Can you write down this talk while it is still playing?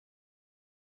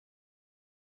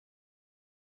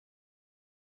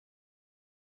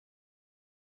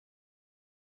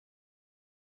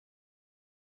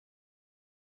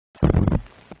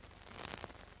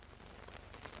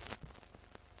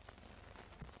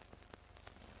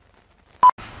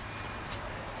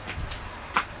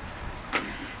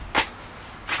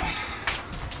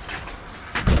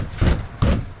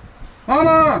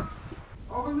Mama!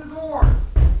 Open the door!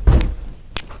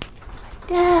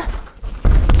 Boy,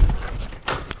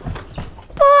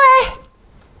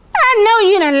 I know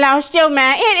you done lost your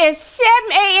mind. It is 7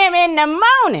 a.m. in the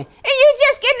morning, and you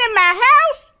just getting in my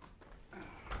house?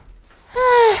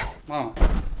 Mama,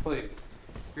 please.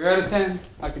 You're out of 10,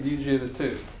 I could use you the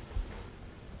 2.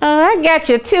 Oh, I got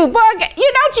you too. Boy,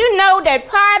 you know that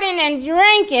partying and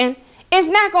drinking is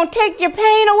not going to take your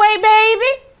pain away, baby?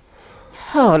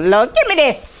 Oh, Lord, give me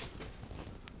this.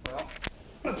 Well,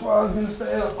 that's why I was going to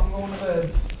stay up. I'm going to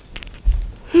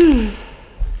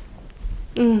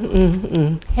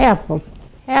bed. Help him.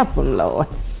 Help him, Lord.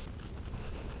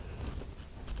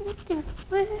 What the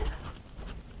world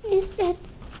is that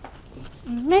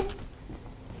smell?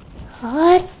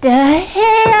 What the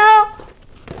hell?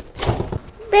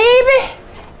 Baby,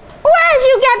 why'd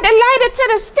you got the lighter to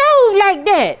the stove like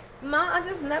that? Mom, I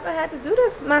just never had to do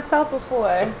this myself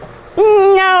before.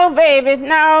 No, baby,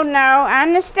 no. I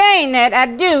understand that. I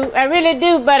do. I really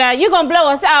do. But you're going to blow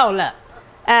us all up.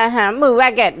 Move.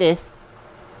 I got this.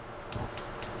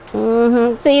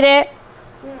 See that?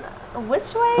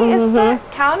 Which way is that?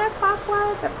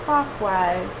 Counterclockwise or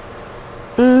clockwise?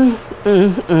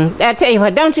 I tell you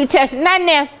what, don't you touch nothing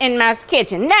else in my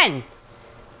kitchen. Nothing.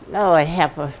 Lord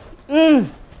help her.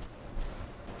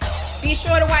 Be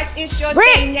sure to watch It's Your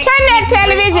Rick, Day next turn that week.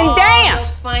 television All down.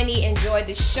 Funny, enjoy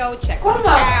the show. Check us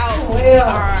out. Where Where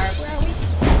are we?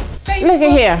 Facebook, Look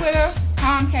at here. Twitter,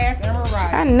 Comcast, and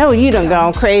Verizon. I know you done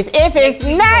gone crazy. If it's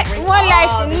not One Life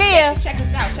to Live, Check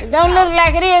us out. Check us don't out. look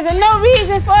like it is, and no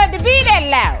reason for it to be that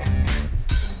loud.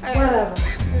 Whatever.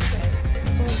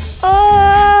 Oh,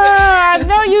 I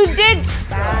know you did.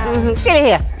 Get it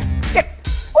here.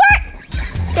 What?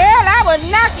 Girl, I would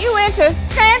knock you into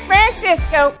San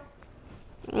Francisco.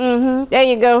 There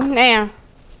you go. Now,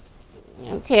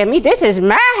 don't tell me this is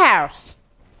my house.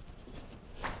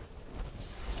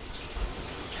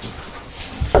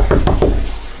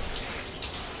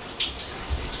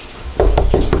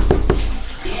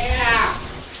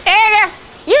 Edgar,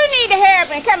 you need to hurry up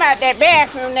and come out that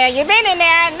bathroom now. You've been in there,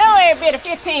 I know, every bit of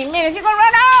 15 minutes. You're going to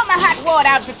run all my hot water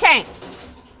out the tank.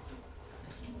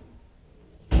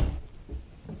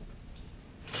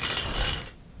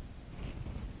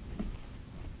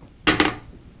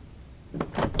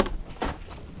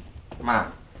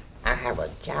 Mom, I have a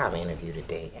job interview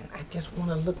today, and I just want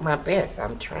to look my best.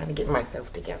 I'm trying to get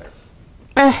myself together.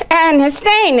 I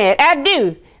understand that, I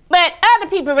do. But other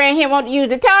people around here want to use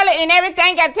the toilet and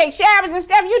everything, got to take showers and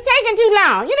stuff. You're taking too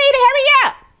long. You need to hurry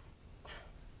up.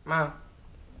 Mom,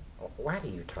 why do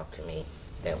you talk to me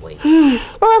that way? Boy,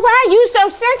 why are you so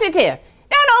sensitive?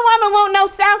 Don't no woman want no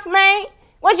soft man.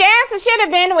 What your answer should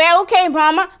have been, well, okay,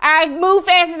 mama, I move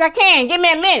fast as I can. Give me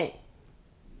a minute.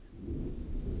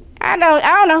 I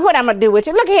don't know what I'm going to do with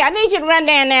you. Look here, I need you to run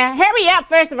down there. Hurry up,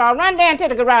 first of all. Run down to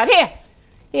the garage.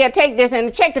 Here, take this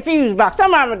and check the fuse box.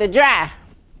 Some of them are to dry.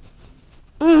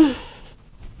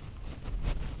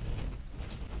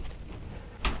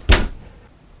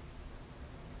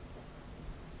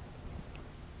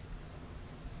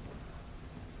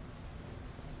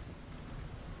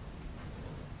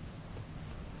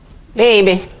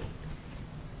 Baby,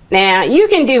 now you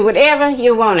can do whatever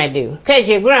you want to do because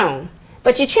you're grown,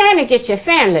 but you're trying to get your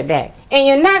family back, and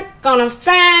you're not going to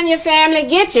find your family,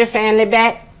 get your family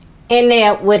back in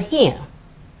there with him.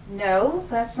 No,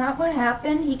 that's not what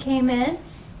happened. He came in,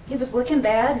 he was looking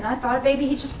bad, and I thought maybe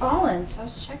he'd just fallen, so I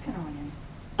was checking on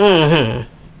him.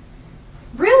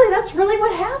 Really, that's really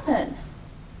what happened.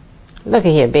 Look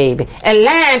at here, baby. And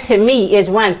lying to me is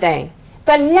one thing,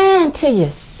 but lying to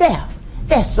yourself,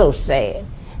 that's so sad.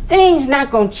 Things not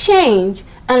gonna change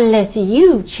unless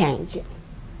you change it.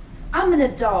 I'm an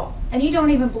adult, and you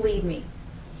don't even believe me.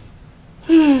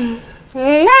 Lies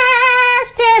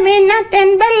tell me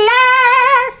nothing but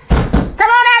lies. Come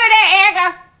on out of there,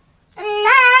 Edgar.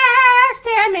 Lies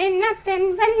tell me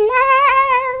nothing but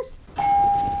lies.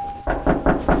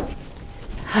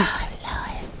 Oh,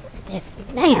 Lord, what's this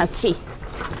now, Jesus?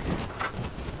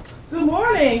 Good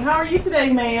morning. How are you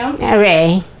today, ma'am? All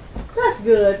right. That's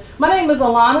good. My name is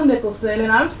Alana Nicholson,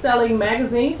 and I'm selling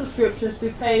magazine subscriptions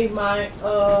to pay my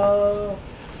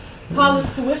college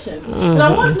tuition. And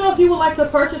I wanted to know if you would like to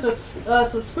purchase a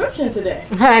subscription today.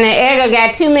 Honey, Edgar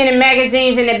got too many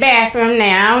magazines in the bathroom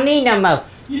now. I don't need no more.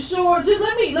 You sure? Just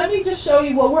let me just show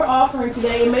you what we're offering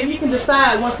today, and maybe you can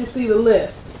decide once you see the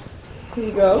list. Here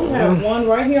you go. We have one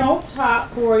right here on top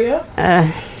for you.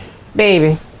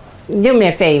 Baby, do me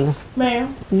a favor.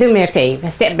 Ma'am. Do me a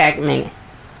favor. Step back a minute.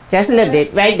 Just a little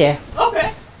bit, right there.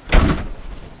 Okay.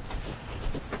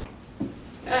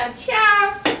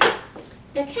 Charles,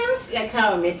 the The counselor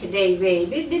called me today,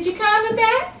 baby. Did you call him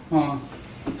back? Come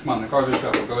on, the car's are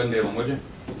shuffled. Go ahead and deal them, would you?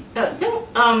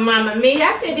 Don't, Mama me.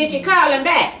 I said, did you call him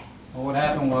back? Well, what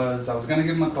happened was, I was going to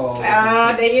give him a call.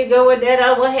 Oh, there you go with that.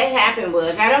 Oh, what had happened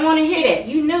was, I don't want to hear that.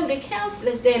 You know the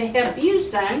counselor's there to help you,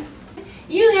 son.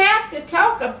 You have to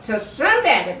talk up to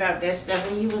somebody about that stuff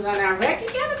when you was on our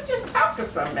record. You gotta just talk to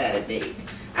somebody, baby.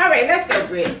 All right, let's go,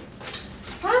 Britt.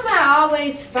 Why am I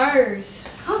always first?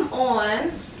 Come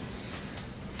on.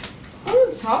 Who are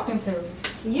you talking to?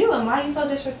 You, and why are you so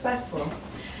disrespectful?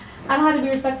 I don't have to be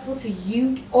respectful to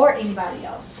you or anybody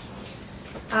else.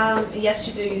 Yes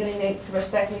you do. You're gonna need to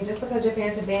respect me. Just because your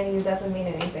parents abandoned you doesn't mean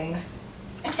anything.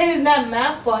 And it's not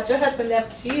my fault. Your husband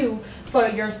left you for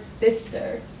your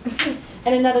sister.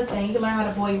 And another thing, you can learn how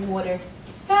to boil water.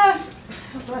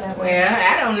 Whatever. Well,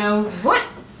 I don't know what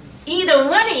either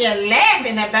one of you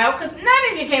laughing about, because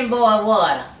none of you can boil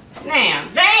water. Now,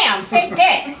 damn, take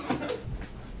that.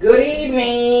 Good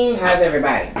evening. How's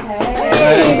everybody?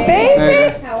 Hey,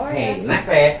 baby. How are Hey, you? not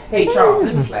bad. Hey, Charles,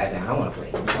 let me slide down. I want to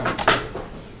play.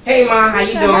 Hey, Ma, how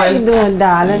you How you doing? doing,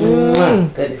 darling?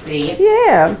 Good to see you.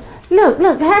 Yeah.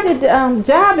 Look, how did the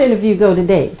job interview go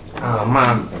today?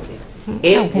 Mom,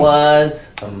 it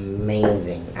was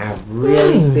amazing. I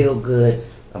really feel good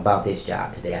about this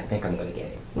job today. I think I'm going to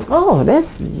get it. Oh,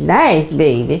 that's nice,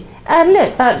 baby.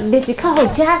 Look, did you call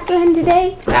Jocelyn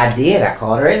today? I did. I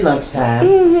called her at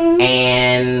lunchtime,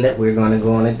 and we're going to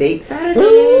go on a date Saturday.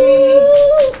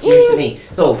 Cheers to me.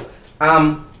 So,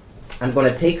 I'm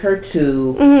going to take her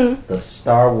to the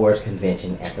Star Wars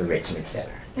convention at the Richmond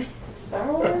Center.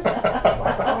 Star Wars?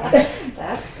 Wow.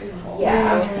 That's too much.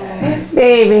 Yeah, okay.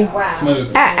 Baby, Wow.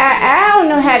 Smooth. I don't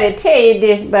know how to tell you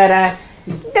this, but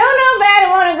don't nobody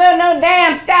want to go no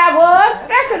damn Star Wars,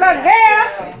 especially a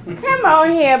girl. Come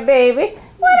on here, baby.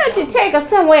 Why don't you take her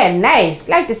somewhere nice,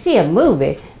 like to see a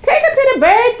movie? Take her to the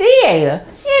Bird Theater,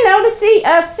 you know, to see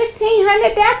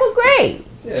 1600 Dapple Grade.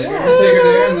 Yeah, you can take her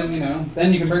there, and then, you know,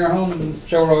 then you can bring her home and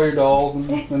show her all your dolls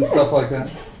and stuff like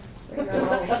that.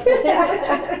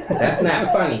 That's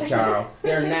not funny, Charles.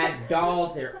 They're not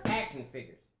dolls, they're action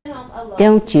figures.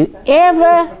 Don't you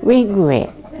ever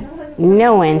regret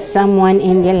knowing someone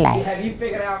in your life. Have you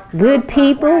figured out? Good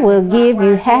people will give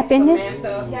you happiness.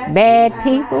 Bad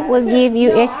people will give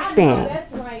you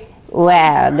experience.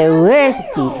 While the worst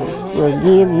people will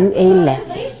give you a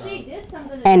lesson.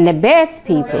 And the best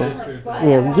people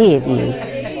will give you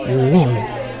memories.